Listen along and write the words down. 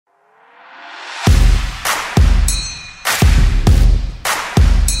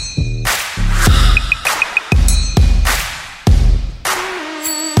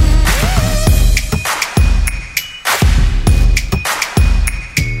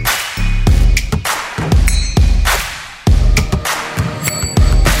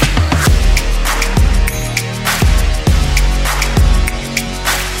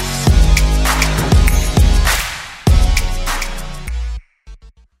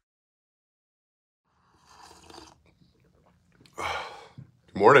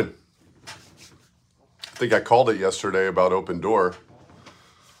Morning. I think I called it yesterday about Opendoor.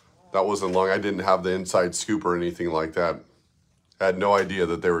 That wasn't long. I didn't have the inside scoop or anything like that. I had no idea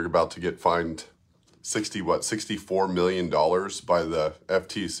that they were about to get fined $64 million by the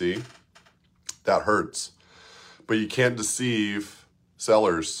FTC. That hurts. But you can't deceive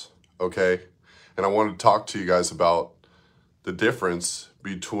sellers, okay? And I wanted to talk to you guys about the difference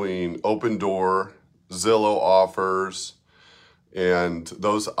between Opendoor, Zillow offers, and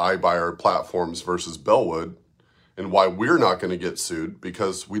those iBuyer platforms versus Bellwood, and why we're not going to get sued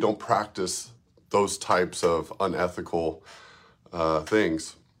because we don't practice those types of unethical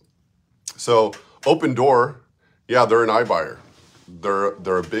things. So Opendoor, yeah, they're an iBuyer.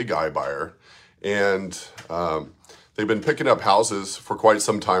 They're a big iBuyer, and they've been picking up houses for quite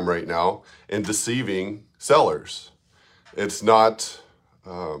some time right now and deceiving sellers. It's not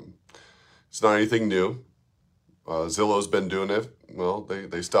anything new. Zillow's been doing it. Well,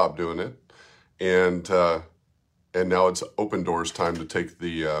 they stopped doing it, and now it's Opendoor's time to take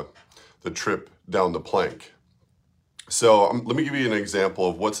the trip down the plank. So let me give you an example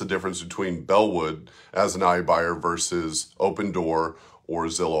of what's the difference between Bellwood as an iBuyer versus Opendoor or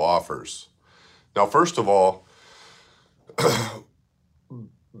Zillow offers. Now, first of all,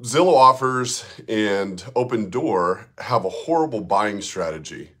 Zillow offers and Opendoor have a horrible buying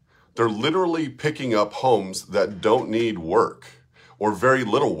strategy. They're literally picking up homes that don't need work or very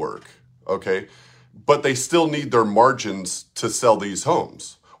little work, okay? But they still need their margins to sell these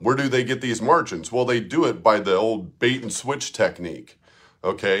homes. Where do they get these margins? Well, they do it by the old bait and switch technique,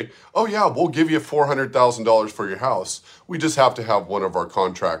 okay? Oh yeah, we'll give you $400,000 for your house. We just have to have one of our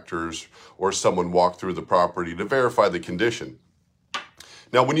contractors or someone walk through the property to verify the condition.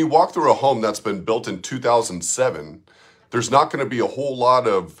 Now, when you walk through a home that's been built in 2007, there's not going to be a whole lot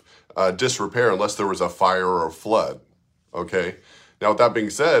of disrepair unless there was a fire or a flood, okay? Now, with that being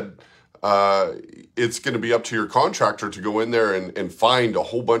said, it's going to be up to your contractor to go in there and find a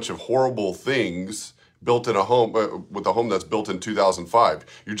whole bunch of horrible things built in a home, with a home that's built in 2005.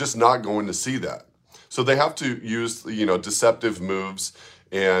 You're just not going to see that. So they have to use, deceptive moves,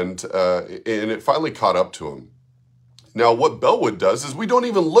 and it finally caught up to them. Now, what Bellwood does is we don't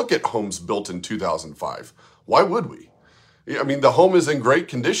even look at homes built in 2005. Why would we? I mean, the home is in great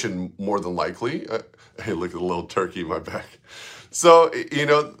condition, more than likely. Hey, look at the little turkey in my back. So,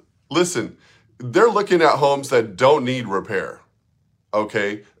 listen, they're looking at homes that don't need repair,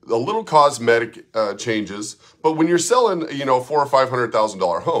 okay? A little cosmetic changes, but when you're selling, $400,000 or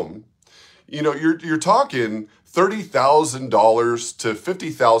 $500,000 home, you're talking $30,000 to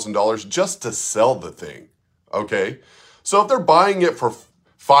 $50,000 just to sell the thing, okay? So if they're buying it for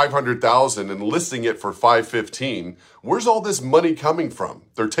 $500,000 and listing it for $515,000, where's all this money coming from?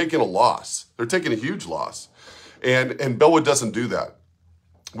 They're taking a loss. They're taking a huge loss. And Bellwood doesn't do that.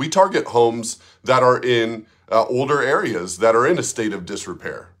 We target homes that are in older areas that are in a state of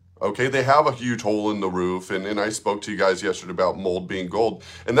disrepair. Okay, they have a huge hole in the roof, and I spoke to you guys yesterday about mold being gold,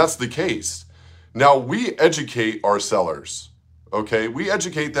 and that's the case. Now, we educate our sellers. Okay, we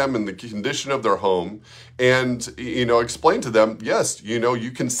educate them in the condition of their home and, explain to them, yes,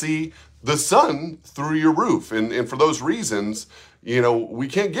 you can see the sun through your roof. And for those reasons, we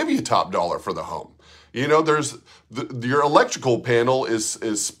can't give you top dollar for the home. There's your electrical panel is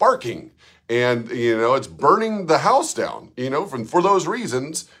sparking and, it's burning the house down, for those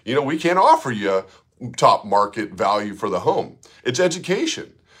reasons, we can't offer you top market value for the home. It's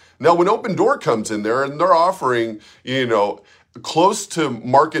education. Now, when Opendoor comes in there and they're offering, close to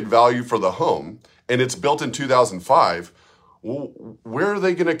market value for the home, and it's built in 2005, where are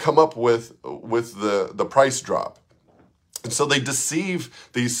they going to come up with the price drop? And so they deceive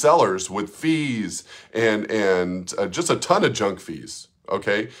these sellers with fees and just a ton of junk fees,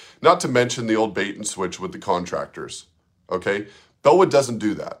 okay? Not to mention the old bait and switch with the contractors, okay? Bellwood doesn't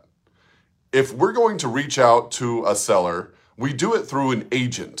do that. If we're going to reach out to a seller, we do it through an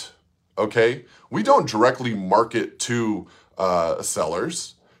agent, okay? We don't directly market to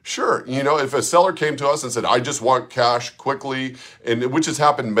sellers. Sure, if a seller came to us and said, I just want cash quickly, and which has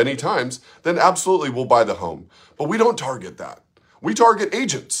happened many times, then absolutely we'll buy the home. But we don't target that. We target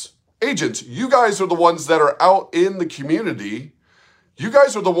agents. Agents, you guys are the ones that are out in the community. You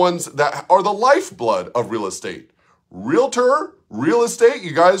guys are the ones that are the lifeblood of real estate. Realtor, real estate,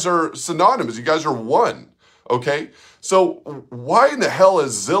 you guys are synonymous. You guys are one, okay? So why in the hell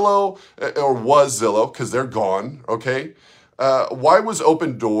is Zillow, or was Zillow, because they're gone, okay? Why was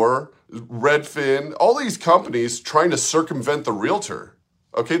Opendoor, Redfin, all these companies trying to circumvent the realtor?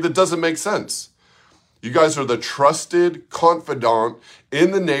 Okay, that doesn't make sense. You guys are the trusted confidant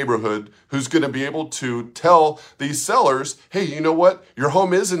in the neighborhood who's going to be able to tell these sellers, hey, you know what? Your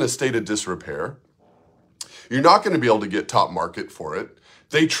home is in a state of disrepair. You're not going to be able to get top market for it.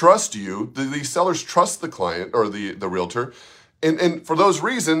 They trust you. These sellers trust the client or the realtor. And for those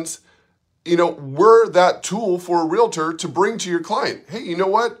reasons, you know, we're that tool for a realtor to bring to your client. Hey, you know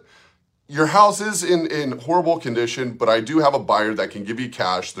what? Your house is in horrible condition, but I do have a buyer that can give you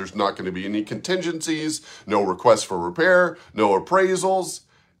cash. There's not going to be any contingencies, no requests for repair, no appraisals.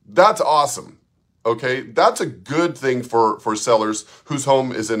 That's awesome. Okay, that's a good thing for sellers whose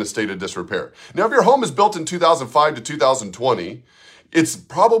home is in a state of disrepair. Now, if your home is built in 2005 to 2020, it's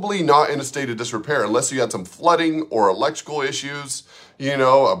probably not in a state of disrepair unless you had some flooding or electrical issues, you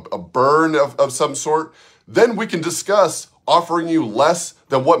know, a burn of some sort. Then we can discuss offering you less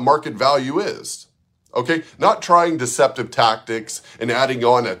than what market value is. Okay, not trying deceptive tactics and adding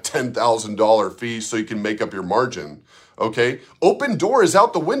on a $10,000 fee so you can make up your margin. Okay, Opendoor is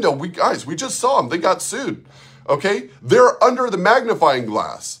out the window. We just saw them. They got sued. Okay, they're under the magnifying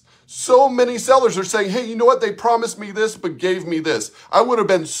glass. So many sellers are saying, hey, you know what? They promised me this, but gave me this. I would have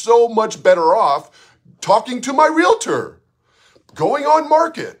been so much better off talking to my realtor, going on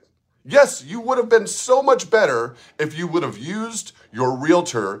market. Yes, you would have been so much better if you would have used your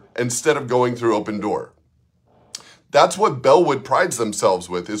realtor instead of going through Opendoor. That's what Bellwood prides themselves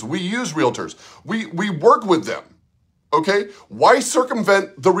with, is we use realtors. We work with them. Okay? Why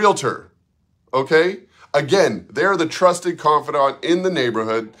circumvent the realtor? Okay? Again, they're the trusted confidant in the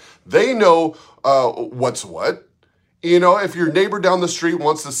neighborhood. They know what's what. You know, if your neighbor down the street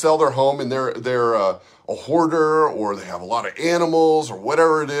wants to sell their home and they're a hoarder or they have a lot of animals or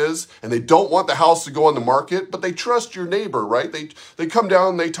whatever it is, and they don't want the house to go on the market, but they trust your neighbor, right? They come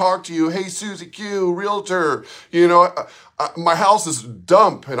down and they talk to you. Hey, Susie Q, realtor, you know, my house is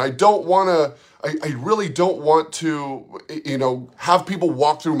dump and I really don't want to, you know, have people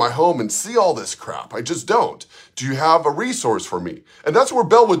walk through my home and see all this crap. I just don't. Do you have a resource for me? And that's where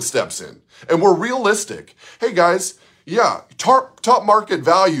Bellwood steps in. And we're realistic. Hey guys, yeah, top market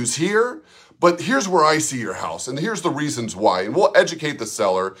values here, but here's where I see your house, and here's the reasons why. And we'll educate the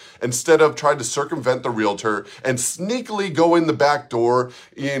seller instead of trying to circumvent the realtor and sneakily go in the back door,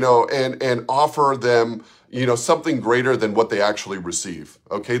 you know, and offer them, you know, something greater than what they actually receive.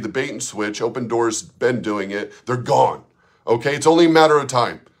 Okay, the bait and switch, Opendoor's been doing it. They're gone. Okay, it's only a matter of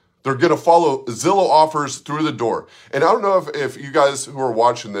time. They're going to follow Zillow offers through the door. And I don't know if you guys who are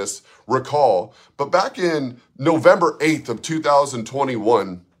watching this recall, but back in November 8th of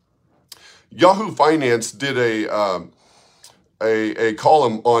 2021, Yahoo Finance did a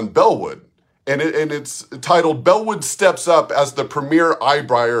column on Bellwood, and it's titled "Bellwood Steps Up as the Premier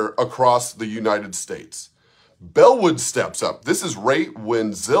iBuyer Across the United States." Bellwood steps up. This is right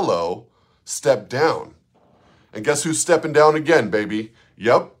when Zillow stepped down. And guess who's stepping down again, baby?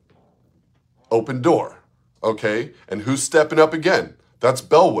 Yep, Opendoor. Okay, and who's stepping up again? That's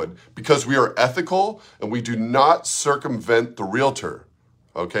Bellwood, because we are ethical and we do not circumvent the realtor.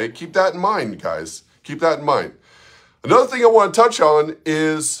 Okay, keep that in mind, guys. Keep that in mind. Another thing I want to touch on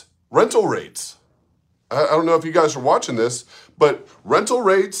is rental rates. I don't know if you guys are watching this, but rental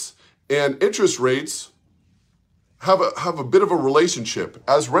rates and interest rates have a bit of a relationship.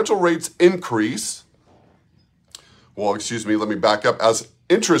 As rental rates increase, well, excuse me, let me back up. As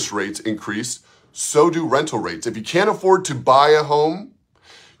interest rates increase, so do rental rates. If you can't afford to buy a home,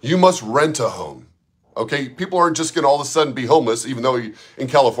 you must rent a home. Okay, people aren't just going to all of a sudden be homeless, even though in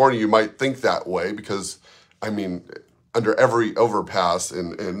California you might think that way, because, I mean, under every overpass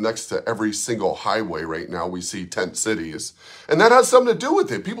and next to every single highway right now, we see tent cities. And that has something to do with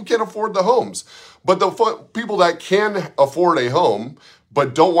it. People can't afford the homes. But the people that can afford a home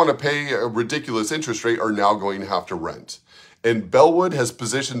but don't want to pay a ridiculous interest rate are now going to have to rent. And Bellwood has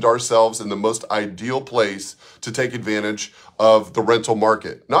positioned ourselves in the most ideal place to take advantage of the rental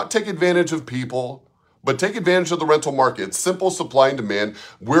market. Not take advantage of people, but take advantage of the rental market. It's simple supply and demand.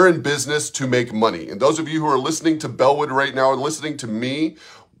 We're in business to make money. And those of you who are listening to Bellwood right now and listening to me,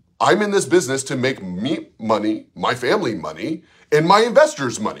 I'm in this business to make me money, my family money, and my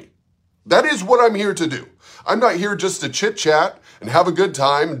investors money. That is what I'm here to do. I'm not here just to chit chat and have a good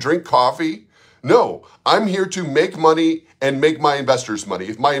time, drink coffee. No, I'm here to make money and make my investors money.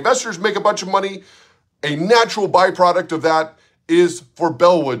 If my investors make a bunch of money, a natural byproduct of that is for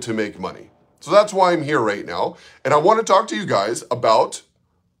Bellwood to make money. So that's why I'm here right now. And I want to talk to you guys about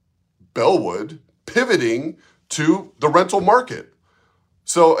Bellwood pivoting to the rental market.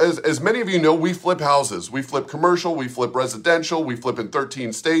 So as many of you know, we flip houses. We flip commercial, we flip residential, we flip in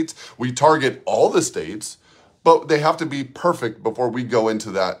 13 states. We target all the states, but they have to be perfect before we go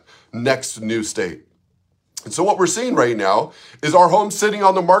into that next new state. And so what we're seeing right now is our homes sitting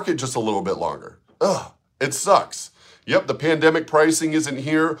on the market just a little bit longer. Ugh, it sucks. Yep, the pandemic pricing isn't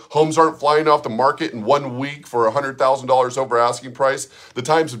here. Homes aren't flying off the market in 1 week for $100,000 over asking price. The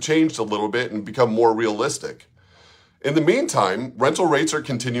times have changed a little bit and become more realistic. In the meantime, rental rates are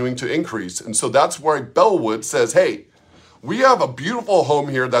continuing to increase. And so that's why Bellwood says, hey, we have a beautiful home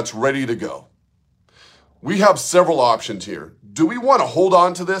here that's ready to go. We have several options here. Do we want to hold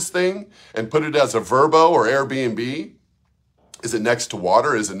on to this thing and put it as a Vrbo or Airbnb? Is it next to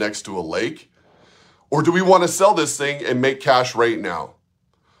water? Is it next to a lake? Or do we want to sell this thing and make cash right now?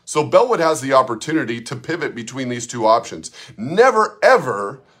 So Bellwood has the opportunity to pivot between these two options. Never,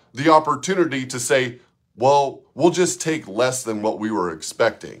 ever the opportunity to say, well, we'll just take less than what we were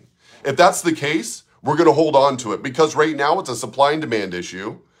expecting. If that's the case, we're going to hold on to it because right now it's a supply and demand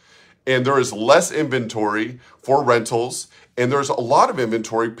issue and there is less inventory for rentals and there's a lot of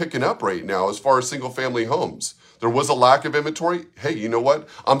inventory picking up right now as far as single family homes. There was a lack of inventory. Hey, you know what?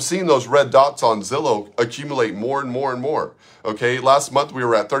 I'm seeing those red dots on Zillow accumulate more and more and more. Okay, last month we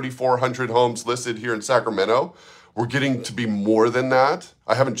were at 3,400 homes listed here in Sacramento. We're getting to be more than that.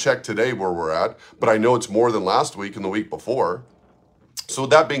 I haven't checked today where we're at, but I know it's more than last week and the week before. So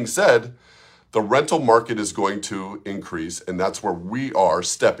with that being said, the rental market is going to increase, and that's where we are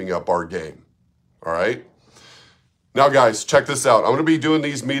stepping up our game. All right? Now, guys, check this out. I'm going to be doing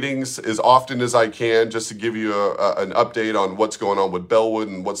these meetings as often as I can just to give you an update on what's going on with Bellwood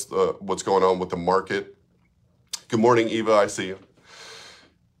and what's going on with the market. Good morning, Eva. I see you.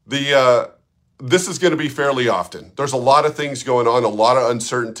 This is going to be fairly often. There's a lot of things going on, a lot of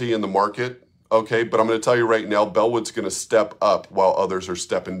uncertainty in the market, okay? But I'm going to tell you right now, Bellwood's going to step up while others are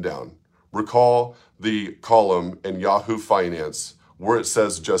stepping down. Recall the column in Yahoo Finance where it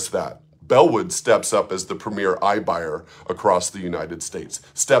says just that. Bellwood steps up as the premier iBuyer across the United States.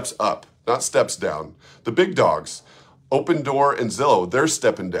 Steps up, not steps down. The big dogs, Opendoor and Zillow, they're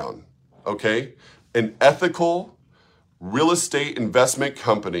stepping down, okay? An ethical real estate investment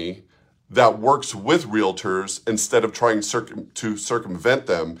company that works with realtors instead of trying to circumvent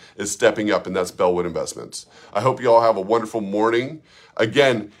them is stepping up, and that's Bellwood Investments. I hope you all have a wonderful morning.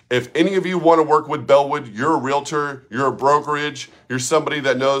 Again, if any of you want to work with Bellwood, you're a realtor, you're a brokerage, you're somebody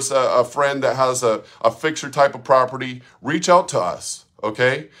that knows a friend that has a fixer type of property, reach out to us,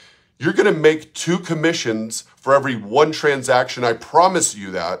 okay? You're going to make 2 commissions for every 1 transaction. I promise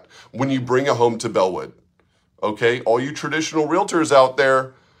you that when you bring a home to Bellwood, okay? All you traditional realtors out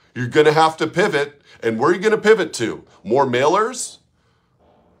there, you're going to have to pivot. And where are you going to pivot to? More mailers?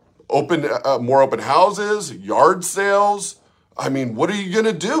 More open houses? Yard sales? I mean, what are you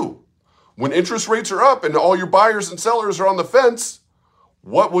going to do? When interest rates are up and all your buyers and sellers are on the fence,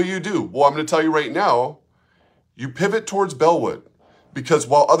 what will you do? Well, I'm going to tell you right now, you pivot towards Bellwood because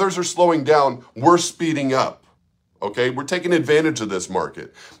while others are slowing down, we're speeding up. Okay, we're taking advantage of this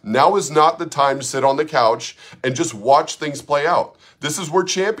market. Now is not the time to sit on the couch and just watch things play out. This is where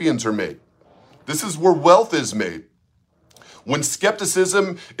champions are made. This is where wealth is made. When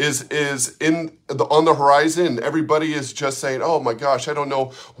skepticism is on the horizon, everybody is just saying, oh my gosh, I don't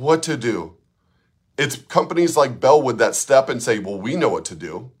know what to do. It's companies like Bellwood that step and say, well, we know what to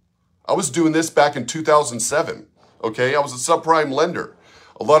do. I was doing this back in 2007. Okay, I was a subprime lender.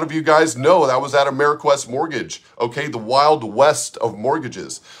 A lot of you guys know that I was at AmeriQuest Mortgage, okay, the wild west of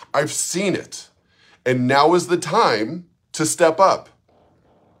mortgages. I've seen it. And now is the time to step up.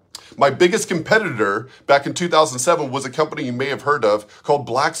 My biggest competitor back in 2007 was a company you may have heard of called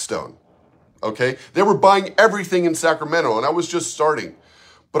Blackstone, okay? They were buying everything in Sacramento, and I was just starting.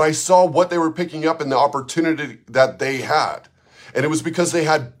 But I saw what they were picking up and the opportunity that they had. And it was because they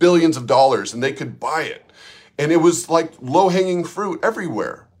had billions of dollars and they could buy it. And it was like low-hanging fruit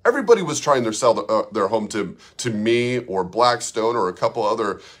everywhere. Everybody was trying to sell their home to me or Blackstone or a couple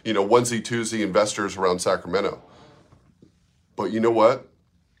other, onesie-twosie investors around Sacramento. But you know what?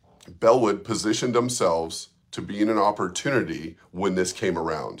 Bellwood positioned themselves to be in an opportunity when this came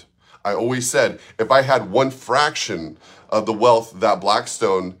around. I always said, if I had 1 fraction of the wealth that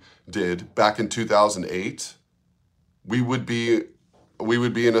Blackstone did back in 2008, we would be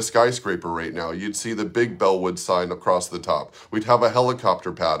in a skyscraper right now. You'd see the big Bellwood sign across the top. We'd have a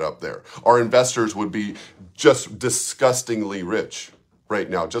helicopter pad up there. Our investors would be just disgustingly rich right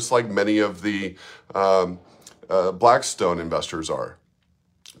now, just like many of the Blackstone investors are.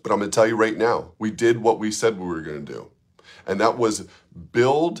 But I'm going to tell you right now, we did what we said we were going to do. And that was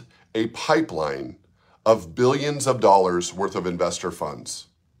build a pipeline of billions of dollars worth of investor funds.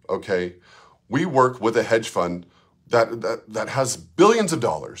 Okay? We work with a hedge fund that has billions of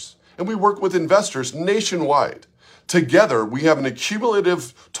dollars. And we work with investors nationwide. Together, we have an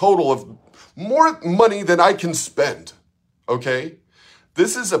accumulative total of more money than I can spend, okay?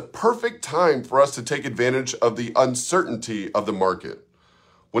 This is a perfect time for us to take advantage of the uncertainty of the market.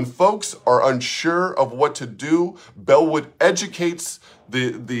 When folks are unsure of what to do, Bellwood educates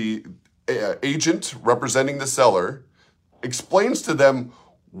the agent representing the seller, explains to them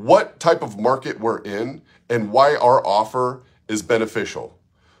what type of market we're in and why our offer is beneficial.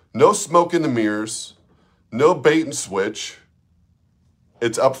 No smoke in the mirrors, no bait and switch.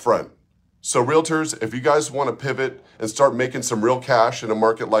 It's upfront. So realtors, if you guys want to pivot and start making some real cash in a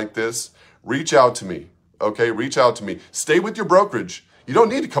market like this, reach out to me, okay? Reach out to me. Stay with your brokerage. You don't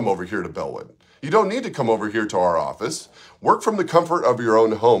need to come over here to Bellwood. You don't need to come over here to our office. Work from the comfort of your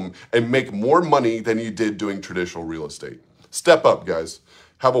own home and make more money than you did doing traditional real estate. Step up, guys.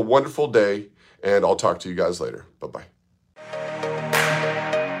 Have a wonderful day, and I'll talk to you guys later. Bye-bye.